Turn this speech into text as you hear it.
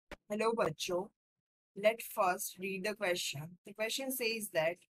Hello, Bacho. Let's first read the question. The question says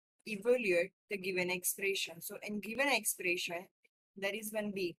that evaluate the given expression. So in given expression, there is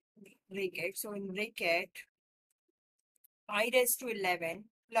one bracket. So in bracket, I raised to 11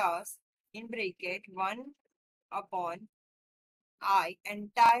 plus in bracket 1 upon I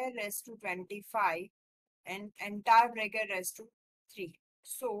entire raised to 25 and entire bracket raised to 3.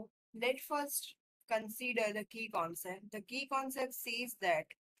 So let's first consider the key concept. The key concept says that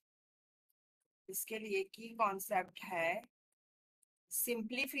इसके लिए की concept है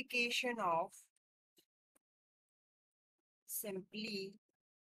simplification of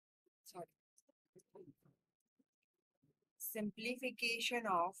simplification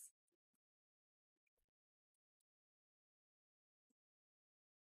of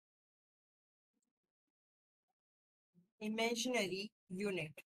imaginary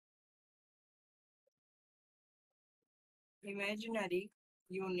unit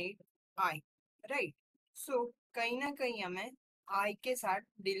I, right? So कहीं ना कहीं हमें I के साथ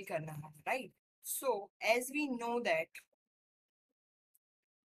डील करना है, right? So as we know that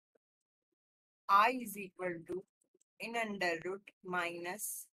I is equal to in under root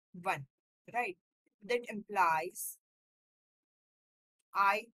minus 1, right? That implies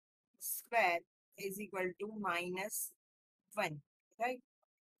I square is equal to minus 1, right?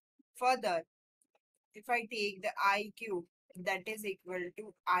 Further, if I take the I cube, that is equal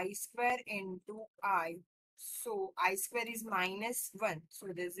to I square into I. So I square is minus 1. So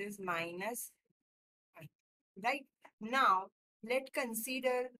this is minus I, right? Now, let's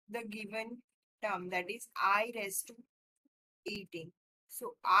consider the given term, that is I raised to 18.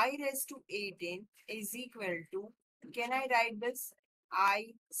 So I raised to 18 is equal to, can I write this?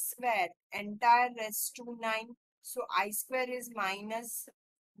 I square entire raised to 9. So I square is minus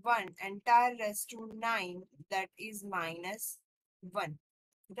 1 entire raised to 9, that is minus 1,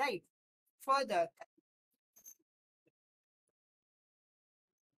 right? Further,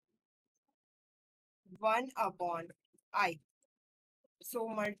 1 upon I. So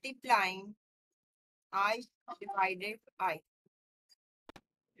multiplying I divided I,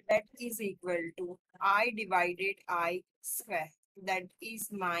 that is equal to I divided I square, that is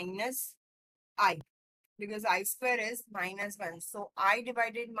minus I, because I square is minus 1. So I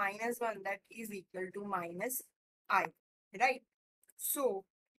divided minus 1, that is equal to minus I, right? So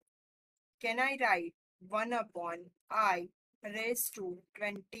can I write 1 upon I raised to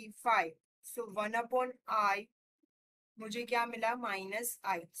 25? So 1 upon I, मुझे क्या मिला? Minus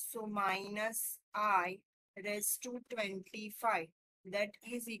I. So minus I raised to 25, that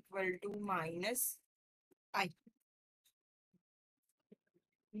is equal to minus I.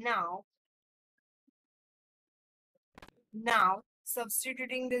 Now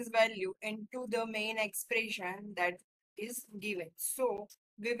substituting this value into the main expression that is given. So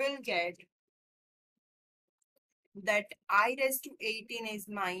we will get that I raised to 18 is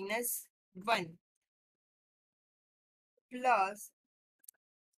minus 1 plus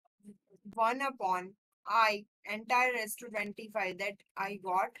 1 upon I entire raised to 25, that I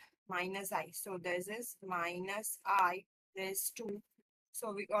got minus I. So this is minus I raised to,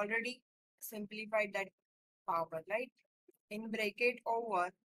 so we already simplified that power, right? In bracket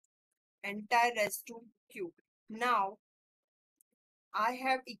over entire raised to cube. Now I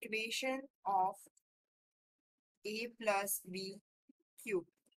have equation of a plus b cube,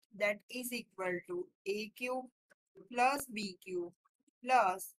 that is equal to a cube plus b cube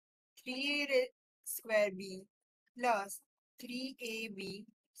plus 3a square b plus 3ab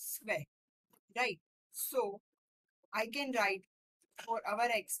square, right? So I can write for our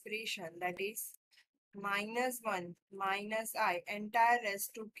expression, that is minus 1 minus I entire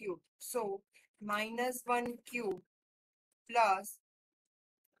raised to cube. So minus 1 cube plus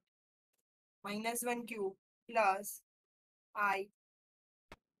I,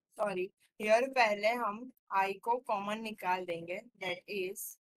 sorry, here पहले हम I को common निकाल देंगे, that is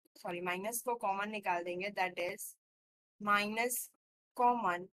sorry minus को common निकाल देंगे, that is minus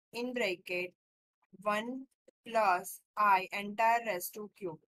common in bracket 1 plus I entire raised to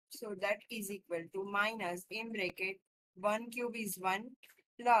cube. So that is equal to minus in bracket 1 cube is 1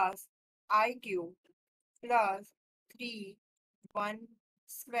 plus I cube plus 3 1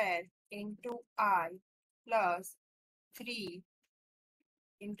 square into I plus 3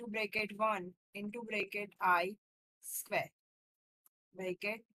 into bracket 1 into bracket I square,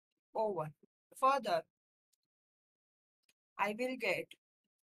 bracket over. Further, I will get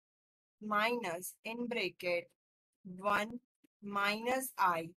minus in bracket 1 minus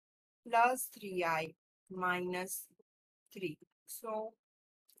I plus 3I minus 3. So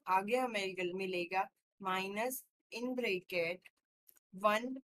आगे हमें मिलेगा minus in bracket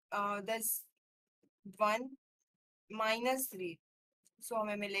 1 दस 1 -3, सो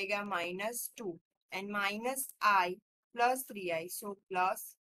हमें मिलेगा -2 and -i +3i, so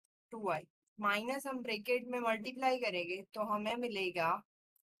 +2i। Minus हम bracket में multiply करेंगे तो हमें मिलेगा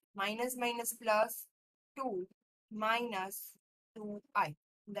minus minus +2 -2i।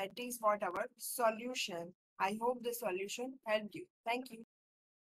 That is what our solution. I hope the solution helped you. Thank you.